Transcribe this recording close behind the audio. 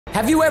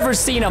Have you ever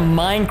seen a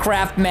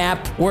Minecraft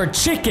map where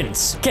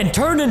chickens can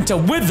turn into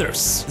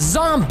withers,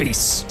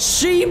 zombies,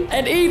 sheep,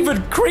 and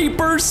even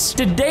creepers?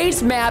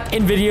 Today's map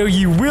and video,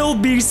 you will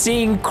be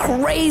seeing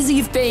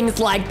crazy things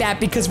like that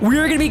because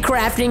we're gonna be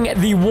crafting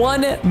the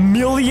 $1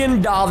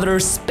 million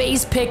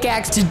space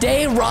pickaxe.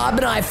 Today, Rob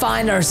and I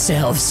find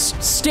ourselves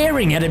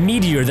staring at a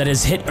meteor that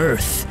has hit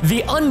Earth.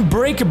 The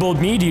unbreakable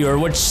meteor,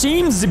 which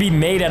seems to be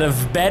made out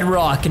of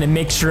bedrock and a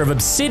mixture of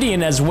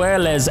obsidian as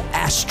well as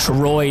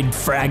asteroid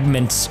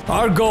fragments.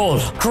 Our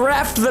goal,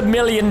 craft the $1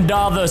 million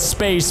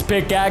space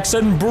pickaxe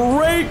and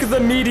break the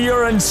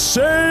meteor and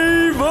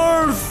save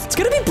Earth. It's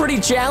gonna be pretty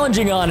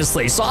challenging,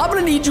 honestly, so I'm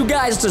gonna need you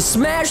guys to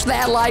smash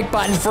that like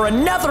button for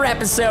another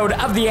episode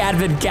of the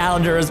Advent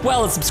Calendar, as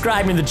well as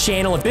subscribing to the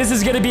channel. This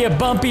is gonna be a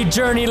bumpy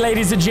journey,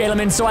 ladies and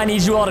gentlemen, so I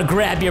need you all to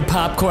grab your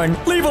popcorn,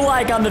 leave a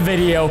like on the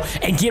video,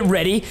 and get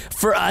ready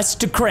for us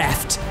to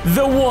craft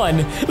the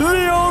one,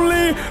 the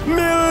only $1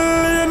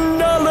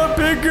 million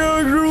pickaxe.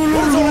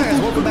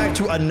 Welcome back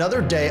to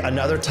another day,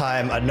 another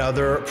time,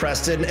 another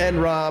Preston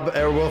and Rob,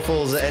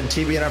 Airwolfles and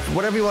TB and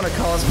whatever you want to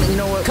call us. But you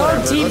know what?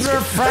 Code teaser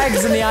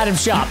frags in the item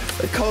shop.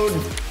 Code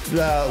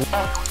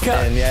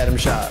in the item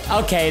shop.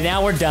 Okay,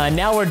 now we're done.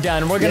 Now we're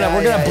done. We're gonna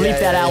bleep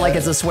that out like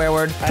it's a swear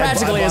word.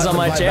 Practically is on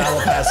my channel.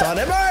 Pass on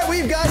it. All right,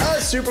 we've got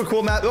a super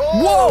cool map.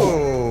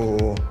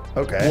 Whoa!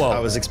 Okay, I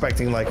was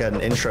expecting like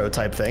an intro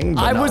type thing,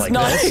 but I was like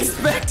not this.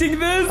 expecting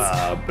this.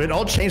 It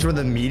all changed when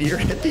the meteor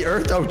hit the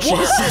Earth. Oh,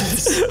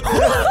 Jesus.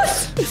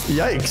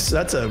 Yikes,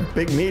 that's a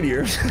big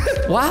meteor.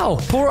 Wow,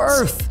 poor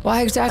Earth.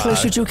 Why exactly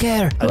should you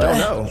care? I don't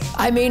know.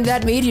 I mean,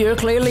 that meteor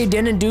clearly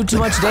didn't do too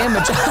much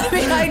damage. I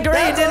mean, I agree,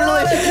 it didn't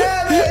really.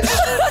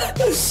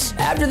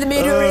 After the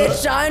meteor hit,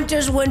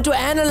 scientists went to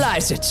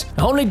analyze it,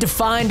 only to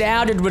find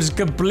out it was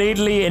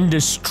completely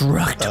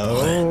indestructible.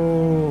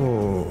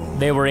 Oh.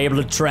 They were able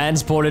to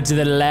transport it to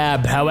the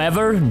lab.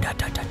 However, I'm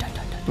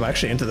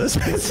actually into this.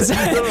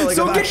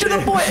 So get to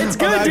the point. It's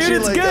good, dude.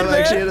 It's good,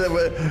 man.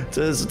 Wait.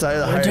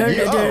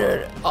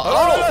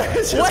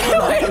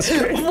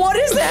 What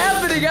is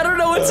happening? I don't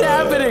know what's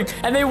happening.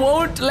 And they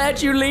won't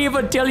let you leave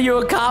until you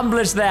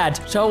accomplish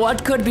that. So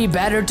what could be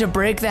better to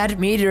break that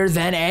meteor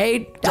than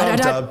a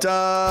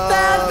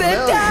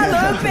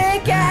 $1,000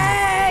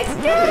 pickaxe?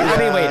 I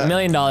mean, wait, $1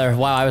 million.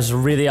 Wow, I was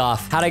really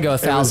off. How'd I go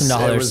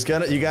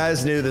 $1,000? You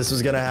guys knew this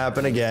was gonna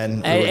happen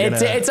again.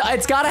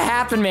 It's gotta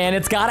happen, man.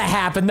 It's gotta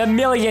happen. The $1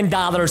 million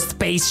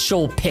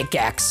spatial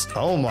pickaxe.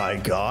 Oh my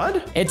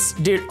God.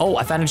 Dude. Oh,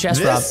 I found a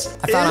chest, Rob.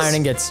 I found iron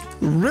ingots.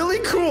 Really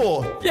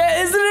cool.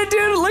 Yeah, isn't it,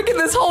 dude? Look at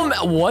this whole.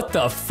 What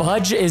the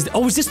fudge is?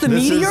 Oh, is this the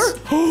meteor?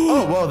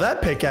 Oh, well,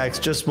 that pickaxe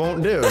just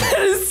won't do. That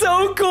is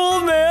so cool,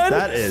 man.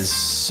 That is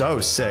so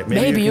sick.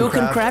 Maybe you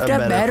can craft a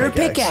better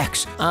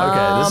pickaxe.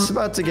 Okay, this is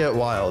about to get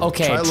wild.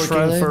 Okay, try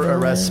looking for a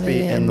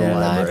recipe in the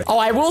library. Oh,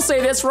 I will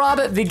say this, Rob.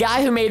 The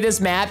guy who made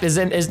this map his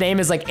name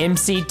is like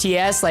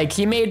MCTS. Like,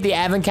 he made the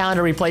Advent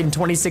Calendar we played in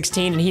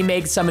 2016, and he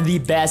makes some of the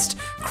best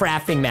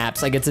crafting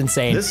maps. Like, it's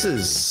insane. This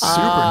is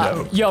super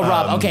dope. Yo,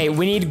 Rob. Okay,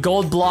 we need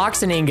gold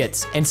blocks and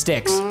ingots and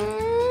sticks.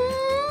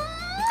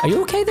 Are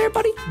you okay there,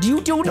 buddy? Do you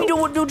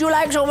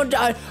like so much?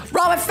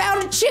 Rob, I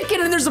found a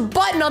chicken and there's a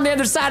button on the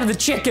other side of the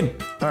chicken.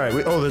 All right,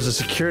 there's a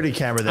security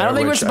camera there. I don't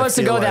think we're supposed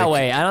to go that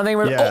way. I don't think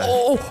we're. Yeah.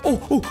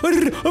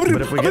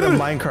 But if we get a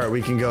minecart,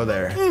 we can go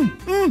there.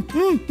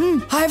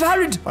 I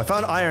found it. I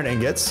found iron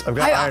ingots. I've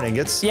got iron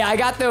ingots. Yeah, I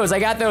got those.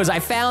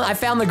 I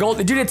found the gold.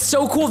 Dude, it's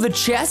so cool. The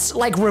chests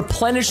like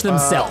replenish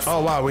themselves.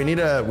 Oh wow, we need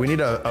a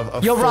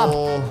Yo, full...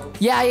 Rob.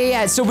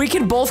 Yeah. So we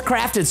can both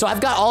craft it. So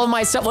I've got all of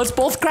my stuff. Let's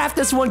both craft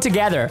this one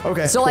together.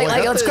 Okay. So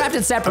let's craft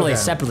it separately.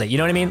 Separately. You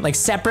know what I mean? Like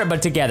separate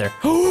but together.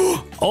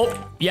 Oh,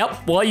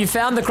 yep. Well, you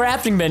found the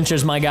crafting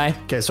benches, my guy.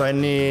 Okay, so I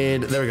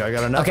need. There we go. I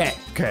got enough. Okay.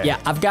 Yeah,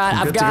 I've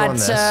got.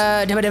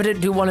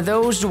 Do one of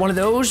those. One of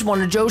Joe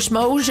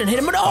Schmoes and hit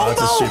him with. Oh,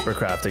 that's a super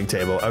crafting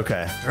table.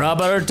 Okay.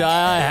 Robert,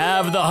 I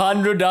have the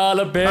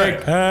 $100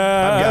 pickaxe.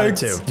 I've got it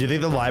too. Do you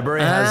think the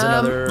library has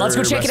another? Let's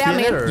go check it out,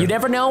 man. Or? You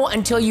never know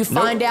until you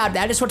find out.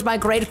 That is what my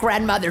great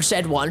grandmother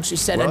said once. She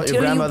said, well, until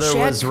your grandmother you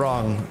check. was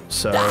wrong.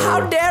 So.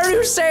 How dare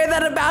you say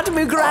that about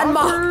me,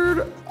 Grandma?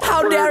 Awkward.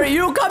 How dare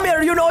you? Come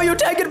here. You know you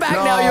take it back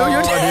now.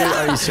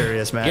 Are you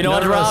serious, man? You know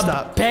what, Rob?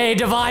 Stop. Pay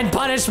divine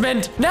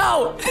punishment.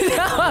 No.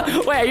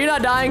 Wait, are you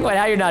not dying? Wait,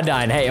 how you not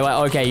dying? Hey,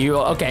 well, okay,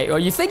 okay. Or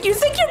you think you're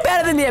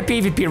better than the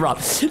PvP, Rob?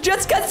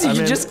 Just because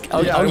you just.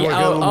 Oh yeah.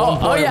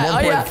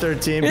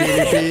 1.13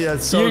 PvP.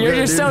 That's so good.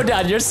 You're so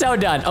done. You're so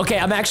done. Okay,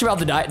 I'm actually about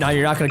to die. No,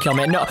 you're not gonna kill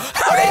me. No.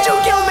 How did you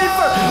kill me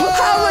for?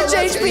 How much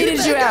HP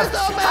did you have?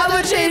 How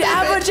much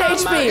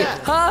HP?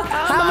 Huh?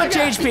 How much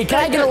HP? Can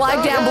I get a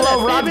like down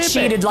below? Rob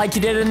cheated like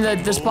you did in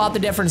the spot the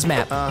difference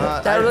map.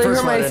 That really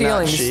hurt my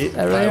feelings.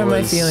 That really hurt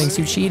my feelings.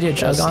 You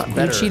cheated.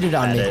 You cheated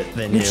on me.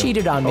 You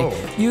cheated on me.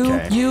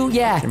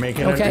 Yeah. You're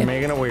making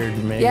it weird.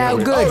 Yeah,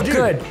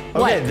 good.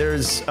 Okay,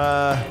 there's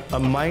a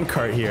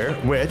minecart here,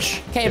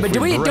 which. Okay, but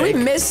do we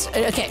miss?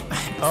 Okay.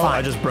 Oh,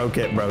 I just broke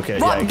it. Rob,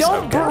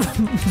 don't.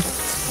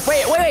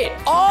 Wait.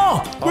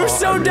 Oh, we're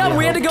so dumb.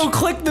 We had to go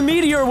click the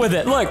meteor with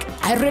it. Look,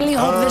 I really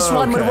hope this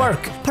one would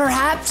work.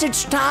 Perhaps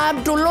it's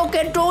time to look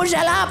into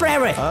the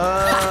library.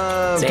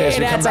 Okay, See, so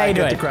that's how you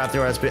do it. To craft the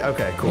recipe.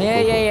 Okay, cool.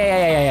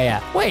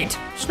 Yeah. Wait,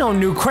 there's no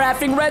new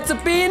crafting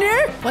recipe in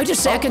here. Wait a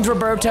second,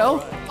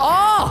 Roberto.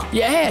 Oh,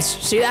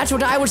 yes. See, that's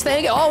what I was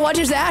thinking. Oh, what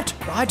is that?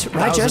 Right,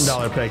 just.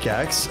 $1,000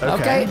 pickaxe.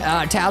 Okay,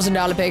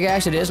 $1,000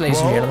 pickaxe it is,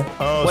 ladies and gentlemen.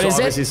 Oh, what so is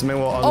obviously it? something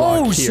will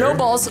unlock here.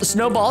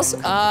 Snowballs.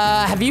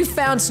 Have you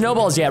found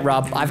snowballs yet,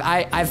 Rob?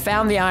 I've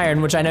found the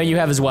iron, which I know you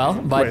have as well.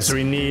 But wait, so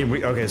we need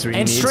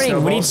and string.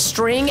 Snowballs? We need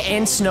string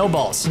and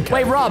snowballs. Okay.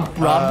 Wait, Rob,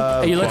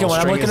 are you looking at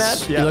what I'm looking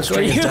at? Yeah,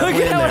 are you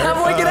looking at what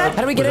I'm looking at?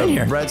 How do we get in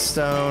here?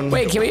 Redstone.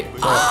 Wait, can we?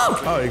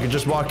 Oh, you can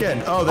just walk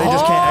in. Oh, they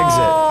just can't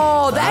exit.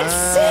 Oh, that's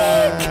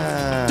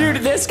sick.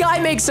 Dude, this guy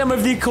makes some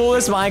of the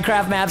coolest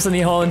Minecraft maps in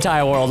the whole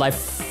entire world. I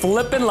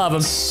flippin' love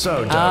him.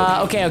 So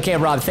dope. Okay,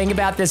 Rob, think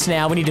about this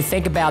now. We need to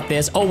think about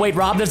this. Oh, wait,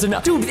 Rob, there's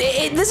enough. Dude,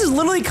 this is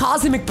literally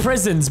cosmic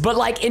prisons, but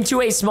like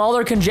into a smaller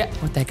What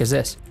the heck is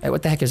this? Hey,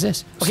 what the heck is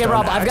this? Okay, Stone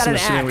Rob, I've got an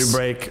axe. axe. We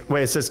break.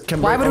 Wait, it says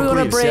can why break would we oak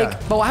want to leaves,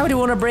 break? But why would we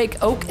want to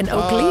break oak and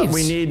oak leaves?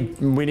 We need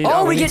we need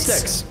get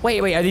sticks.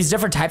 Wait, are these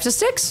different types of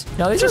sticks?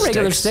 No, these Just are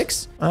regular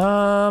sticks.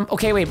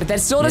 Okay, wait, but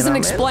that still doesn't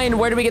explain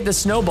where do we get the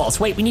snowballs.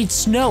 Wait, we need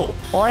snow.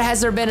 Or has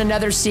there been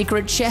another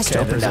secret chest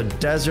opened up? There's a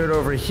desert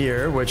over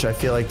here, which I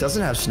feel like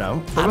doesn't have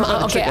snow.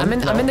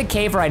 I'm in the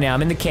cave right now.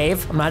 I'm in the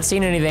cave. I'm not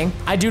seeing anything.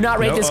 I do not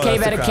rate this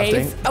cave at a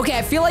cave. Okay,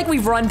 I feel like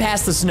we've run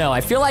past the snow.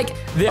 I feel like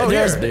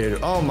there's... dude.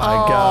 Oh my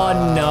god.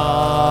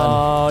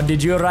 Oh no.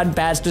 Did you run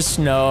past the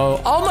snow?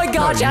 Oh my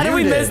gosh, how did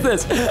we miss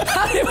this?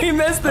 How did we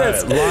miss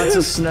this? Right, lots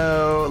of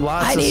snow.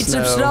 I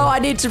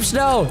need some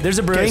snow. There's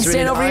a brewing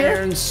stand over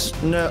here.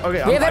 No,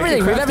 okay. We have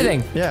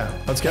everything. Yeah,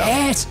 let's go.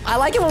 Yes. I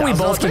like it when we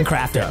both can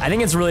craft it. I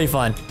think it's really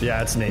fun.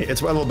 Yeah, it's neat.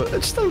 It's a little bit.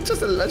 It's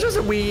just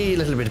a wee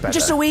little bit better.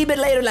 Just a wee bit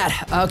later, lad.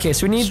 Okay,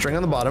 so we need string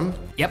on the bottom.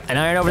 Yep, an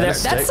iron over there.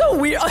 That's so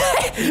weird.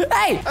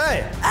 Hey!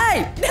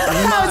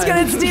 I was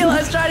gonna steal. I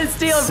was trying to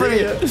steal it from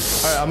you. All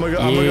right, I'm gonna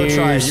go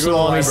try it. You go to the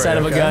library, son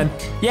of a gun.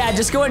 Yeah,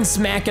 just go ahead and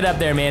smack it up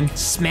there, man.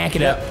 Smack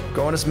it up.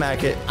 Going to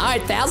smack it. All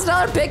right,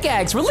 $1,000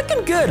 pickaxe. We're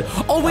looking good.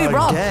 Oh wait,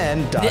 Rob.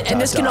 And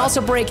this can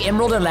also break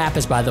emerald and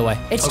lapis, by the way.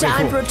 It's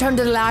time to return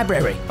to the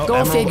library.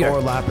 Go figure.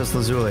 Or lapis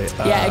lazuli.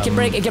 Yeah, it can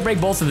break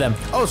both of them.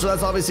 Oh, so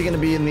that's obviously gonna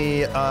be in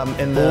the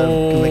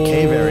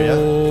cave area.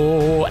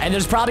 Oh, and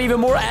there's probably even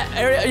more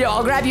area. Yo,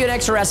 I'll grab you an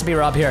extra recipe,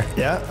 Rob. Here.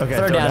 Yeah. Okay.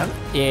 Throw it down.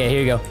 Yeah, here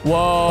you go.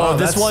 Whoa,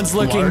 this one's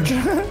looking,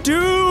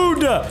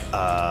 dude.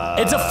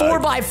 It's a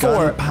 4x4.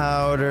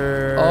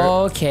 Gunpowder.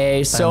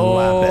 Okay, so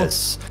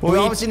lapis. Well, we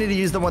obviously need to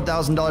use the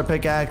 $1,000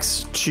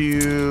 pickaxe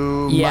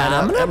to mine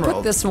I'm gonna emerald.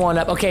 put this one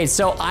up. Okay,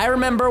 so I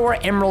remember where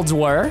emeralds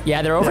were.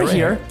 Yeah, they're over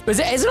here. Is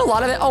it a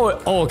lot of it?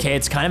 Oh, okay,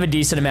 it's kind of a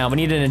decent amount. We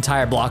need an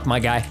entire block, my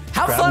guy.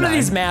 How fun are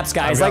these maps,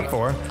 guys? Like,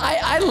 4.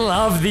 I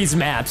love these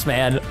maps,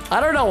 man. I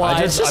don't know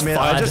why. It's just fun.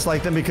 I just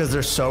like them because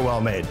they're so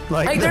well made.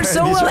 Like they're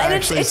so well, and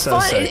it's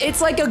fun.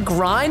 It's like a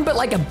grind, but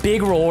like a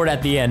big reward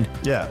at the end.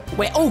 Yeah.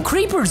 Wait,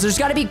 creepers. There's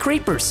got to be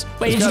creepers.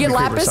 Wait, did you get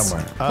lapis?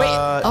 Wait,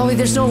 wait,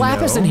 there's no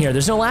lapis in here.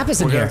 There's no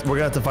lapis in here. We're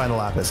gonna have to find the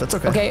lapis. That's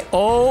okay. Okay.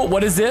 Oh,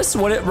 what is this?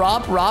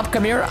 Rob,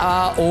 come here.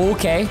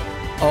 Okay.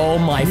 Oh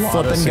my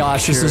flippin'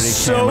 gosh, this is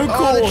so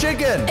cool. Oh, the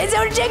chicken. Is that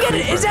where chicken?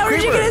 Is that where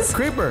chicken is?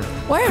 Creeper.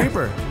 Where?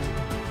 Creeper.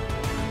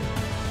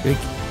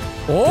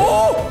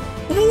 Oh!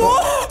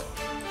 What?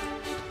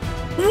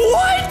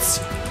 What?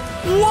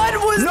 What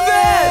was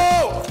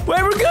that?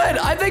 Wait, we're good.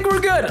 I think we're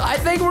good.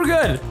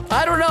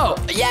 I don't know.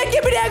 Yeah,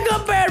 give me that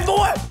gunpowder,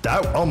 boy.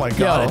 Oh my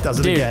god, it does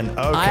it again. Okay.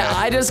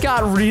 I just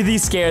got really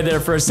scared there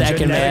for a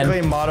second, man.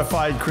 Genetically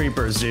modified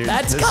creepers, dude.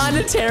 That's kind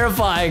of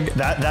terrifying.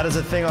 That is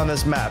a thing on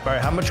this map. All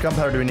right, how much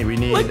gunpowder do we need? We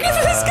need. Look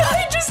at this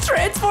guy. He just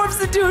transforms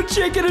into a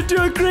chicken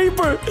into a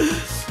creeper.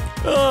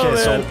 Oh, okay,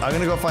 man. so I'm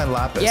gonna go find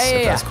lapis. Yeah.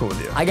 If that's cool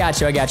with you. I got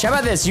you. How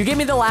about this? You give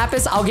me the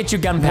lapis, I'll get you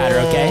gunpowder,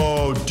 okay?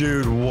 Oh,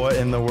 dude, what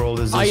in the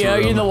world is this? Are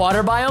you in the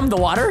water biome? The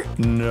water?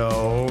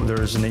 No,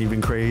 there's an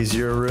even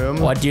crazier room.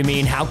 What do you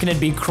mean? How can it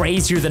be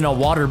crazier than a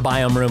water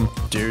biome room?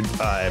 Dude,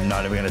 I'm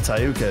not even gonna tell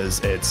you because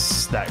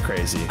it's that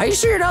crazy. Are you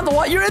sure you're not in the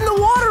water? You're in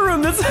the water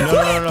room. That's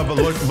no.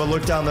 But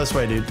look down this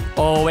way, dude.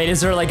 Oh wait,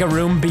 is there like a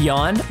room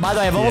beyond? By the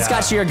way, I've almost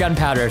got you your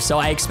gunpowder, so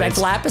I expect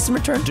lapis in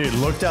return. Dude,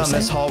 look down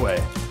this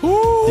hallway.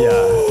 Ooh.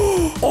 Yeah.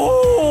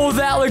 Oh,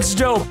 that looks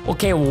dope.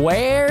 Okay,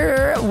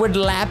 where would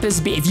lapis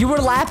be? If you were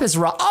lapis,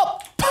 oh.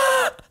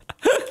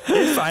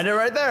 You find it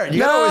right there.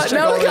 No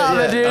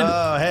comment, dude.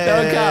 Oh, hey.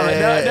 No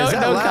comment.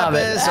 No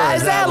comment. Is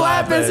that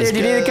lapis? Here, do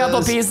you need a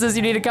couple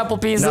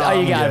pieces? No, oh,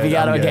 you got it.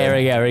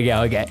 Okay, here we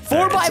go. Okay.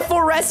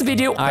 4x4 recipe,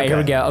 dude. All right, here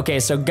we go. Okay,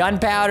 so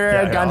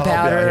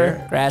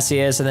gunpowder,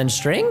 gracias, and then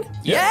string.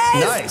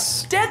 Yes.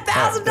 Nice.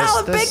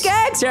 $10,000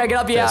 pickaxe. Here, I can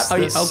help you out.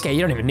 Okay,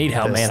 you don't even need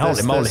help, man.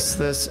 Holy moly.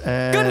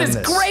 Goodness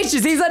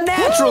gracious, he's a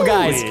natural,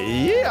 guys.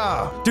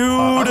 Yeah.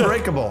 Dude.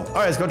 Unbreakable. All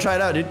right, let's go try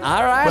it out, dude.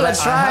 All right,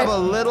 let's try. I have a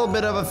little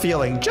bit of a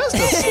feeling. Just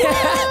a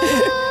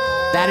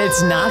that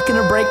it's not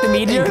gonna break the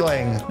meteor.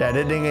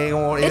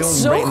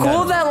 It's So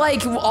cool that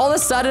like all of a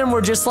sudden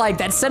we're just like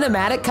that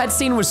cinematic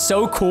cutscene was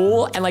so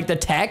cool and like the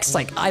text,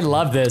 like I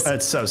love this.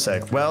 That's so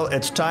sick. Well,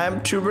 it's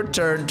time to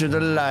return to the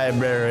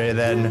library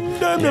then.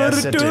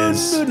 Yes, it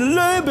is. To the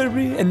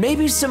library, and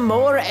maybe some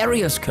more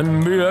areas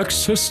can be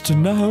accessed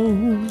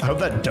now. I hope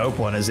that dope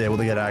one is able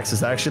to get access.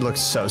 That actually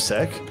looks so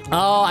sick.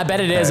 Oh, I bet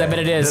it is. I bet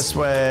it is. This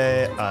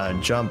way,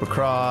 jump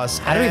across.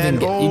 How do we even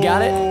get? You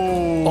got it?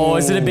 Oh,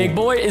 is it a big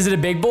boy? Is it a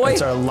big boy?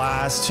 It's our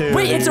last two.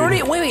 Wait, it's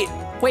already.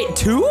 Wait,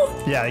 2?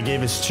 Yeah, they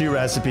gave us 2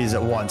 recipes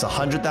at once.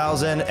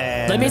 100,000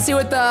 and. Let me see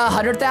what the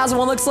 100,000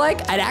 one looks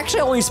like. I'd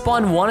actually only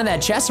spawned 1 in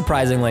that chest,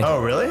 surprisingly.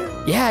 Oh, really?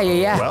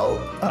 Yeah. Well,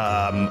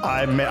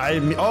 I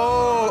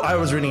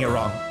was reading it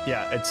wrong.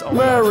 Yeah, it's.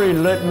 Merry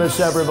Litmus,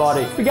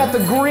 everybody. We got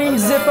the green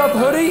zip-up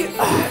hoodie,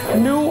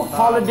 new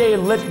holiday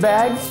lit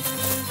bag,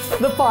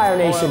 the Fire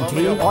Nation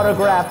tee,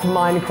 autographed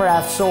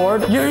Minecraft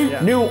sword,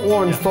 new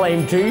orange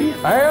flame tee,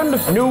 and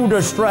new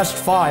distressed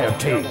fire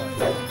tee.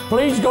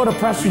 Please go to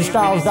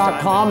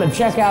PrestonPlayz.com and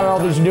check out all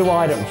these new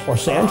items, or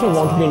Santa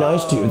won't be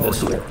nice to you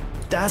this year.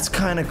 That's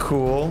kind of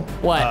cool.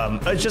 What?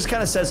 It just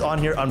kind of says on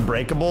here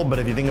unbreakable, but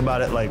if you think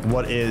about it, like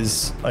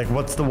what's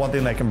the one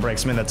thing that can break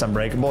something that's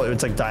unbreakable?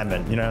 It's like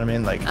diamond, you know what I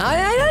mean? Like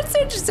that's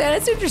interesting.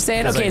 That's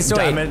interesting. Okay, like so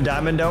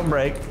diamond don't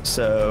break,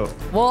 so.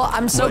 Well,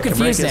 I'm so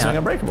confused now.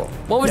 Unbreakable.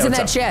 What was in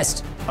that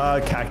chest?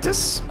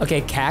 Cactus.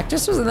 Okay,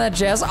 cactus was in that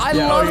chest. I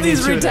love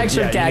these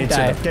retextured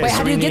cacti. Wait,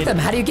 how do you get them?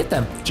 How do you get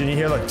them? Do you need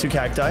here? Look, 2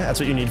 cacti. That's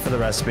what you need for the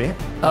recipe.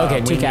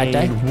 Okay, 2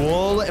 cacti. We need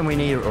wool and we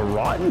need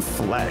rotten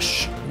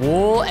flesh.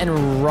 Wool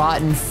and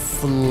rotten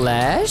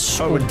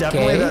flesh. Oh,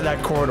 definitely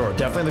that corridor.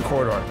 Definitely the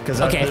corridor, because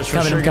there's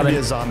for sure gonna be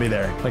a zombie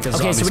there, like a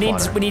zombie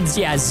so we need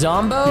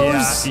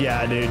zombos.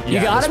 Yeah, dude.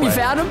 You got him? You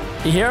found him?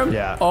 You hear him?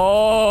 Yeah.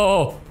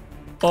 Oh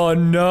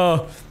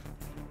no.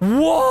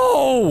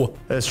 Whoa!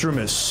 This room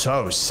is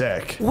so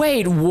sick.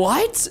 Wait,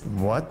 what?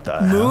 What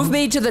the Move hell?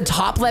 me to the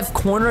top left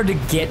corner to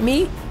get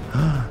me?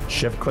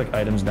 Shift-click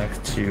items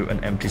next to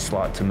an empty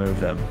slot to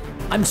move them.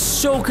 I'm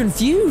so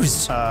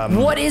confused.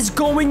 What is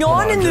going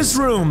on in this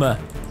room?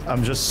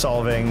 I'm just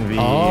solving the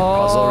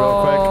puzzle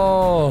real quick.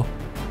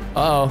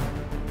 Uh-oh.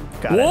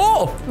 Got it.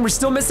 Whoa! We're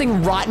still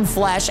missing rotten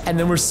flesh, and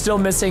then we're still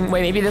missing.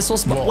 Wait, maybe this will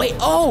spawn. Wait,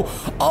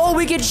 oh,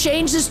 we can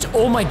change this.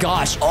 Oh my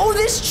gosh! Oh,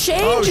 this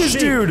changes,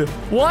 dude.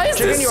 Why is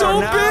this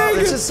so big?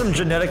 This is some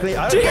genetically.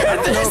 I don't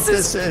know if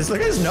this is.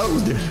 Look at his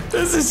nose, dude.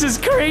 This is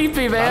just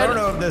creepy, man. I don't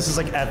know if this is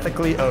like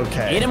ethically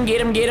okay. Get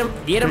him.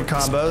 Good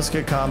combos.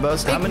 Big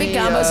combos. Hit him with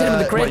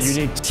the crits.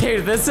 You need?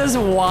 Dude, this is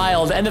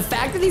wild, and the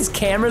fact that these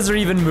cameras are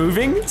even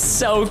moving,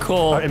 so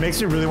cool. It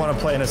makes me really want to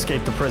play an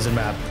escape the prison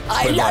map.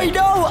 I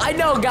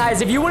know,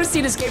 guys. If you want to see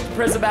an escape the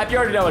prison map, you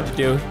already know what to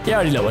do. You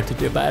already know what to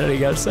do, but I don't know what you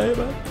gotta say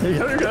about it.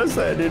 You gotta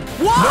say it, dude.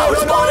 Whoa,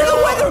 spawning the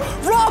weather!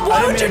 Rob,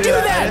 why would you do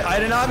that? I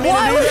did not mean to do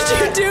that. Why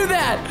would you do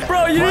that?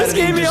 Bro, you just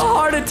gave me a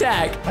heart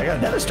attack. I got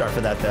another star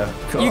for that, though.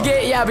 Cool.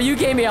 But you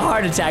gave me a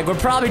heart attack. We're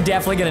probably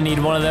definitely gonna need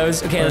one of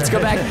those. Okay, let's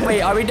go back.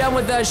 Wait, are we done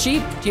with the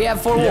sheep? Do you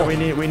have 4 wool? Yeah, we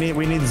need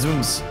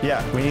zooms.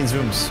 Yeah, we need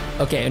zooms.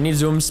 Okay, I need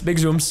zooms, big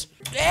zooms.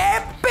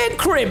 Yeah, big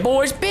crit,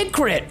 boys, big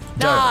crit.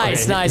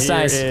 Nice.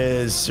 Here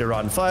is your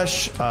rotten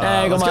flesh.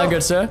 Hey, come on,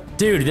 good sir.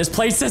 Dude, this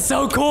place is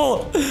so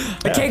cool.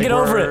 I can't get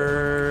over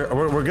it.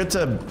 We're good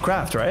to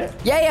craft, right?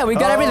 Yeah, we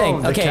got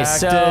everything. Okay, cactus.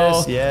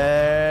 so.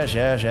 Yes.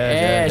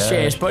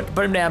 Put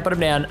him down.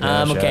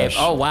 Okay. Yes.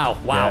 Oh, wow.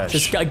 Yes.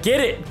 Just get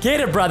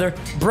it, brother.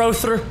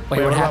 Brother.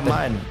 Wait, what happened?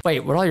 Mine?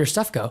 Wait, where'd all your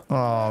stuff go?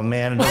 Oh,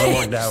 man, it doesn't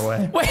work that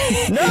way.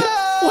 Wait. No!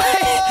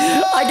 Wait,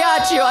 I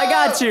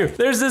got you.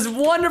 There's this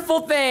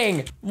wonderful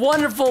thing.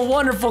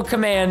 Wonderful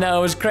command that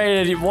was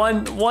created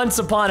once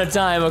upon a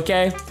time,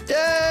 okay?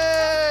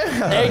 Yay!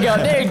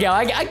 There you go.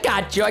 I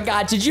got you.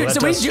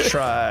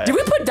 Did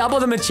we put double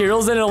the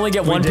materials in and only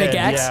get one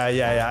pickaxe?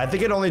 Yeah. I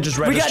think it only just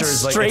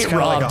registers like it's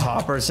kind of like a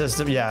hopper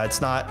system. Yeah, it's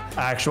not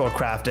actual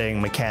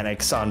crafting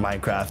mechanics on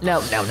Minecraft.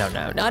 No.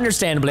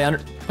 Understandably.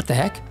 What the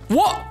heck?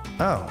 Whoa!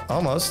 Oh,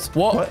 almost.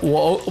 Whoa.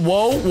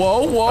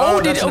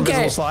 Oh, that's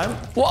invisible slime.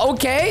 Well,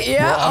 okay,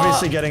 yeah. We're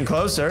obviously getting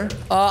closer.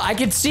 I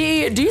can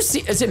see. Do you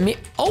see? Is it me?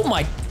 Oh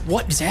my!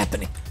 What is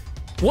happening?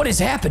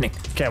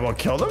 Okay, well,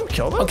 kill them.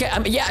 Okay,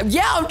 I'm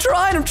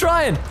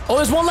trying. Oh,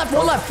 there's one left.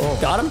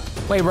 Got him.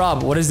 Wait,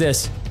 Rob, what is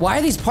this? Why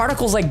are these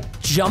particles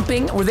like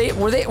jumping? Was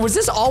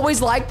this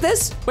always like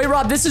this? Wait,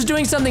 Rob, this is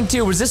doing something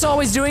too. Was this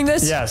always doing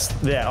this? Yes.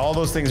 Yeah, all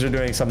those things are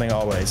doing something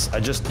always. I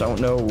just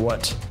don't know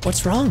what.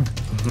 What's wrong?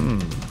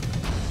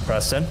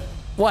 Preston?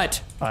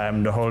 What? I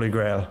am the Holy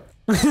Grail.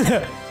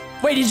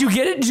 Wait, did you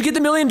get it? Did you get the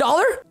 $1 million?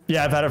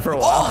 Yeah, I've had it for a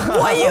while. Oh,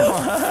 what, you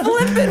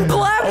flippin'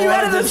 blap? You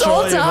had it this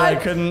whole time? I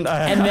couldn't.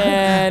 And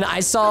then I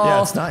saw.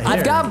 Yeah, it's not here.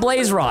 I've got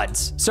blaze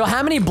rods. So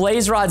how many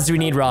blaze rods do we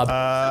need,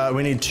 Rob?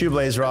 We need 2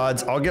 blaze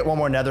rods. I'll get 1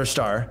 more nether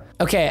star.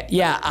 Okay,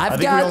 yeah, I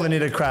think we only need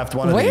to craft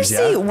 1 of these,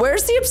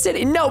 Where's the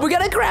obsidian? No, we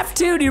gotta craft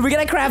 2, dude.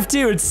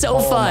 It's so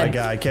fun. Oh my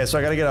god. Okay, so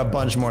I gotta get a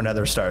bunch more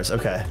nether stars.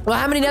 Okay. Well,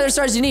 how many nether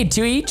stars do you need?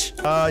 2 each?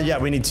 Yeah,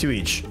 we need 2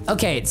 each.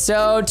 Okay,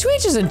 so 2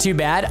 each isn't too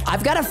bad.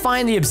 I've gotta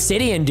find the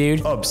obsidian,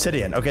 dude. Oh,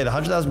 obsidian. Okay, the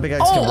 100,000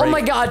 pickaxe can Oh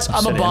my gosh,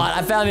 I'm a bot.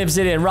 I found the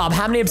obsidian. Rob,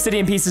 how many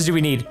obsidian pieces do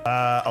we need?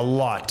 A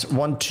lot.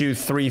 1, 2,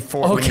 3,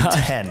 4. Oh, we need God.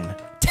 10.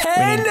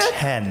 10? We need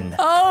 10.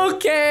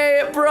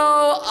 Okay,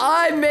 bro.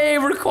 I may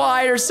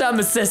require some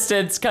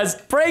assistance because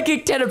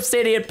breaking 10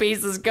 obsidian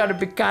pieces is gonna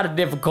be kind of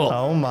difficult.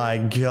 Oh my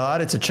God,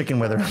 it's a chicken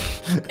wither.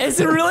 Is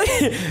it really?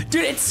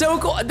 Dude, it's so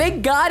cool.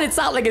 Thank God it's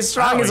not like as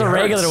strong as a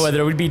regular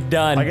wither. We'd be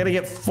done. I gotta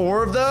get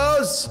 4 of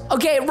those.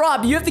 Okay,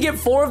 Rob, you have to get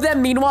 4 of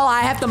them. Meanwhile,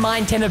 I have to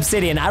mine 10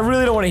 obsidian. I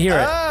really don't want to hear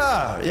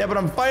it. Yeah, but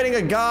I'm fighting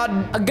a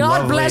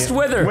God-blessed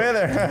wither.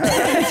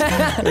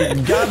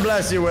 God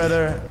bless you,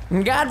 wither.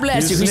 God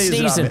bless you. Who's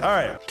sneezing? All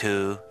right.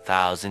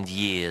 2,000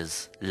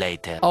 years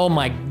later. Oh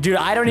my, dude,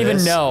 I don't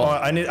even know. Oh,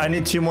 I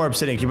need 2 more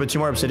obsidian. Can you put 2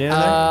 more obsidian in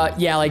there?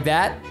 Yeah, like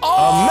that.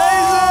 Oh,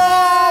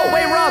 Amazing!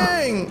 wait, Rob.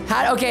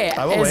 Okay, is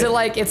wait. it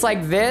like it's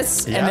like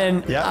this, Yeah, and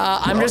then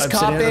I'm just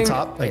obsidian copying at the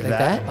top, like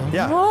that. Oh.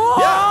 Yeah. Oh!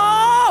 Yeah.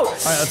 All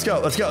right, let's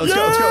go.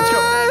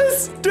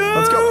 Yes, dude.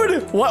 Let's go.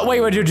 What?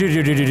 Wait,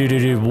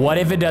 dude. What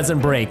if it doesn't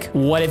break?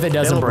 What if it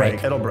doesn't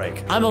break? It'll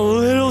break. I'm a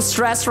little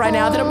stressed right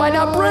now that it might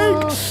not break.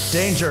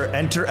 Danger.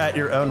 Enter at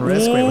your own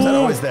risk. Wait, was that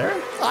always there?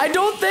 I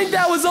don't think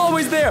that was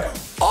always there.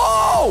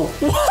 Oh,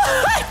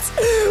 what?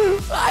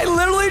 I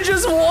literally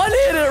just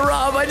one-hit it,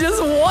 Rob. I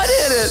just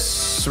one-hit it.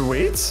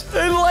 Sweet.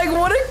 And like,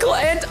 what a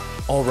client.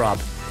 Oh, Rob,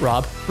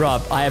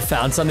 I have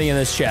found something in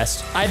this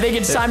chest. I think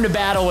it's time to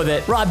battle with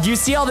it. Rob, do you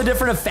see all the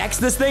different effects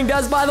this thing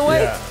does, by the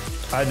way? Yeah,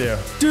 I do.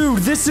 Dude,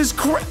 this is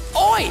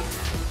Oi!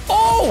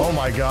 Oh! Oh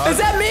my God. Is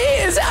that me?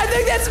 I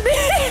think that's me!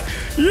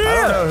 Yeah!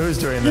 I don't know who's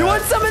doing that. You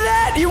want some of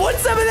that? You want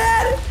some of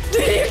that?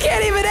 Dude, you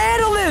can't even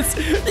handle this!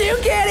 You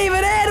can't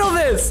even handle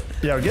this!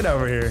 Yo, get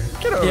over here.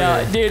 Get over here.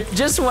 Yeah, dude,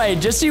 just wait.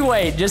 Just you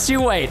wait.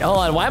 Hold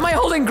on. Why am I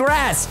holding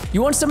grass?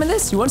 You want some of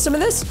this?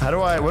 How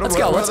do I? Let's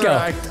go.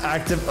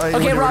 Active.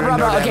 Okay,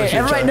 Rob. Okay,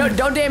 everybody, no,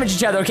 don't damage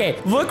each other. Okay,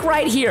 look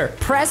right here.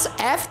 Press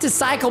F to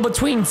cycle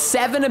between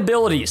 7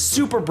 abilities.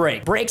 Super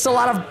break. Breaks a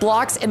lot of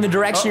blocks in the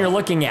direction you're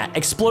looking at.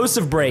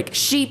 Explosive break.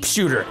 Sheep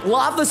shooter.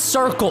 Lava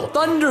circle.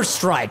 Thunder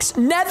strikes.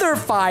 Nether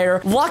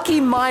fire. Lucky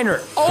miner.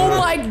 Oh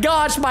my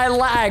gosh, my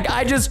lag.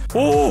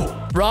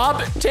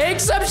 Rob, take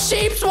some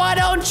sheeps, why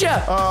don't you?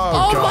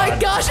 Oh my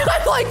gosh, I'm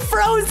like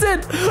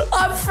frozen.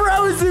 I'm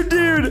frozen,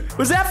 dude.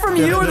 Was that from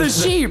you or the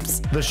sheeps?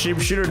 The sheep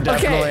shooter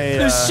definitely. Okay,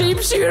 the sheep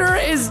shooter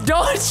is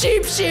don't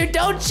sheep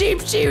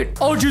shoot.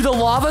 Oh, dude, the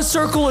lava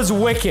circle is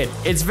wicked.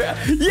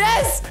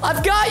 Yes,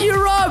 I've got you,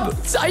 Rob.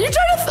 Are you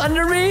trying to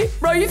thunder me?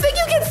 Bro, you think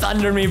you can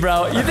thunder me,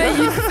 bro? You think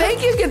you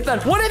can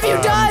thunder? What have you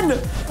done?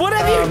 What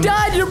have you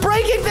done? You're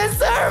breaking this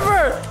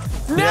server.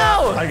 No!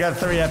 Yeah, I got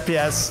 3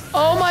 FPS.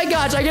 Oh my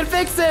gosh, I can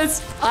fix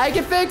this. I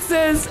can fix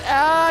this.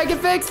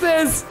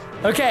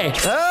 Okay.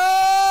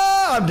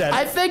 I'm dead.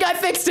 I think I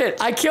fixed it.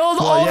 I killed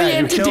all the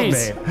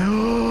entities. You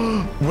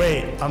killed me.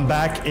 Wait, I'm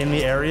back in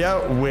the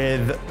area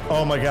with.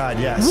 Oh my God,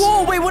 yes.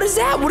 Whoa, wait, what is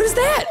that?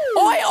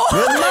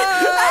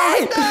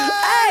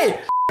 Hey!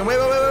 Wait,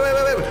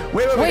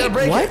 we gotta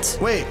break what? it.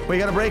 Wait, we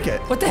gotta break it.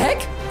 What the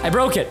heck? I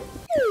broke it.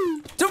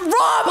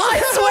 Rob,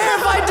 I swear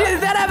if I did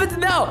that happens.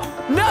 No,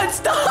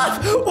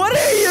 stop. What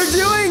are you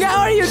doing?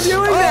 How are you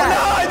doing that?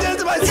 No, I did it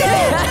to myself.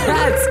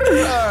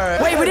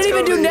 Right, wait, we didn't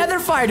even do nether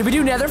fire. Did we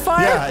do nether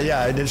fire?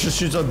 Yeah, it just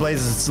shoots out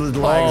blazes, it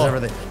lags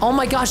everything. Oh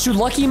my gosh, dude,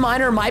 Lucky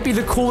Miner might be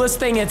the coolest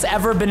thing that's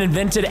ever been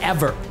invented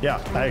ever. Yeah,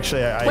 I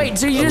wait,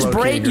 so you just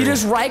break, you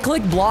just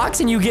right-click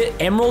blocks and you get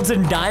emeralds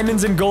and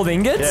diamonds and gold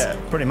ingots? Yeah,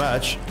 pretty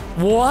much.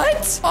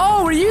 What?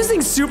 Oh, we're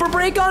using super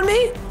break on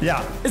me?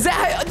 Yeah. Is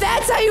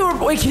that's how you were?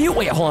 Wait,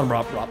 hold on,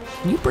 Rob.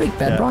 Can you break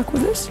bedrock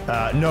with this?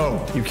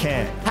 No, you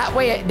can't. How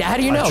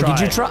do you know? Did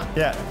you try?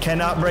 Yeah,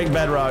 cannot break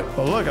bedrock.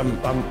 Well, look, I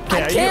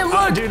can't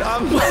look. Dude,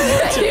 I'm.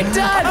 You're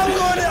done. I'm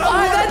going in. All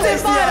right, that's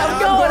it, fine.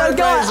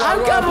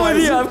 I'm coming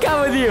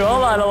with you.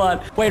 Hold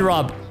on. Wait,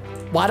 Rob,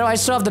 why do I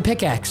still have the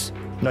pickaxe?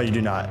 No, you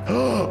do not.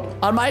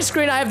 On my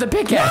screen, I have the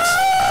pickaxe.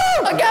 No!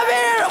 Come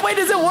here. Wait,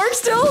 does it work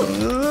still?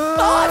 Oh,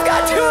 I've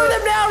got 2 of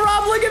them now,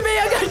 Rob. Look at me.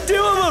 I got 2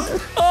 of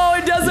them. Oh,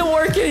 it doesn't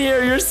work in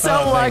here. You're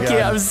so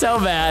lucky. I'm so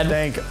bad.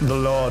 Thank the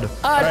Lord.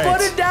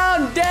 Put it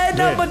down. Day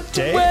number 12.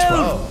 Day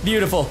 12.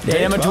 Beautiful.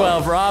 Day number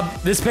 12, Rob.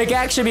 This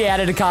pickaxe should be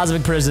added to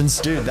Cosmic Prisons.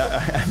 Dude,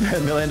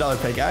 $1 million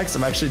pickaxe.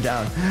 I'm actually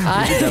down.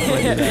 You should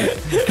definitely do that.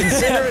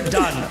 Consider it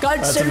done.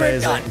 Consider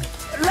it done.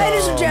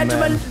 Ladies and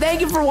gentlemen, thank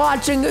you for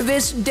watching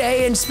this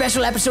day and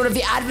special episode of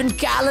the Advent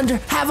Calendar.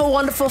 Have a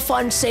wonderful,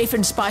 fun, safe,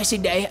 and spicy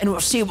day, and we'll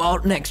see you all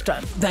next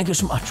time. Thank you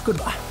so much.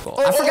 Goodbye.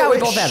 I forgot we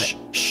both have it.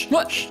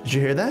 What? Did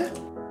you hear that?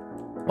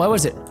 What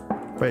was it?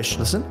 Wait,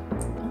 listen.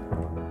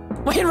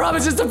 Wait, Rob,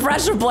 it's just a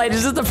pressure plate.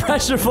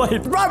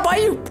 Rob, why are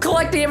you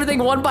collecting everything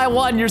one by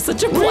one? You're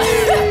such a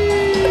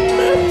player.